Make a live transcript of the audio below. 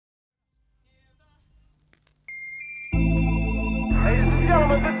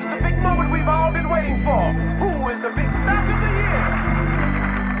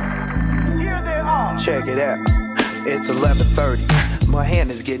check it out. It's 11:30, my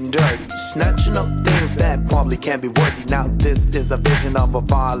hand is getting dirty, snatching up things that probably can't be worthy. Now this is a vision of a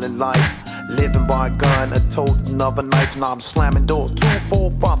violent life, living by a gun, a toting of a knife. Now I'm slamming doors, 2,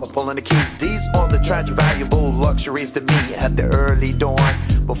 4, 5, I'm pulling the keys. These are the tragic, valuable luxuries to me at the early dawn.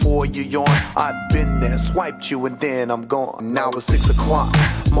 Before you yawn, I've been there, swiped you and then I'm gone. Now it's 6 o'clock,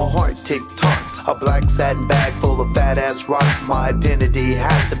 my heart tick-tocks, a black satin bag full of fat-ass rocks. My identity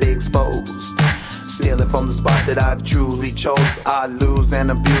has to be exposed, stealing from the spot that I've truly chose. I lose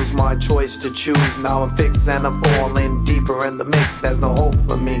and abuse my choice to choose. Now I'm fixed and I'm falling deeper in the mix. There's no hope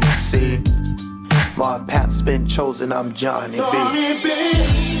for me, see. My path's been chosen, I'm Johnny B. Johnny B,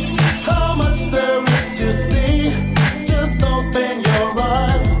 how much there is to see. Just open your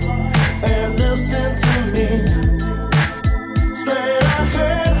eyes and listen to me. Straight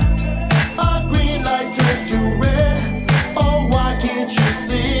ahead, a green light turns to red. Oh, why can't you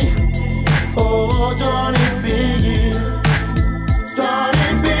see? Oh, Johnny B, Johnny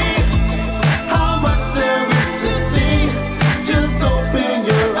B, how much there is to see. Just open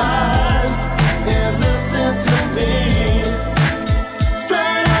your eyes and listen to me.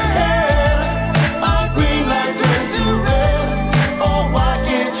 Straight ahead, a green light turns to red. Oh, why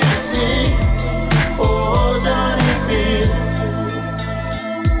can't you see? Oh, Johnny B.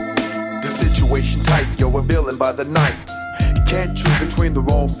 The situation tight, yo, a villain by the night. Can't choose between the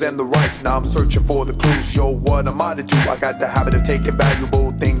wrongs and the rights. Now I'm searching for the clues. Yo, what am I to do? I got the habit of taking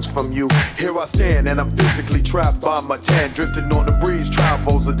valuable things from you. Here I stand and I'm physically trapped by my tan. Drifting on the breeze,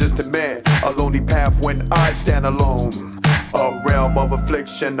 travels a distant man. A lonely path when I stand alone. A realm of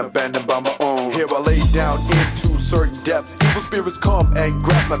affliction abandoned by my own. Here I lay down into certain depths. Evil spirits come and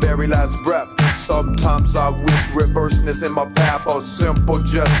grasp my very last breath. Sometimes I wish reverseness in my path. A simple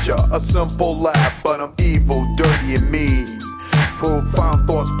gesture, a simple laugh. But I'm evil, dirty and mean. Profound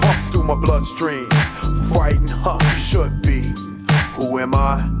thoughts pump through my bloodstream. Frightened, huh, you should be. Who am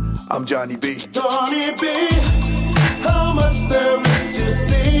I? I'm Johnny B. Johnny B, how much there is to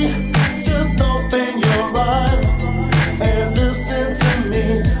see. Just open your eyes and listen to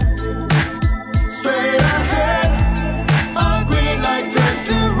me. Straight ahead, a green light turns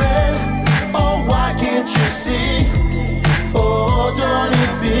to red. Oh, why can't you see? Oh, Johnny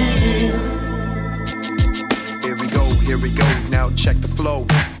B. Here we go, now check the flow.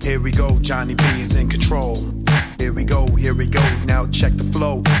 Here we go, Johnny B is in control. Here we go, now check the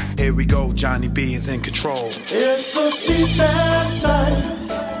flow. Here we go, Johnny B is in control. It's a sleepless night,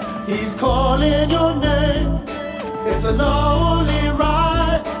 he's calling your name. It's a lonely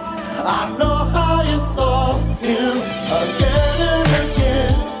ride, I know how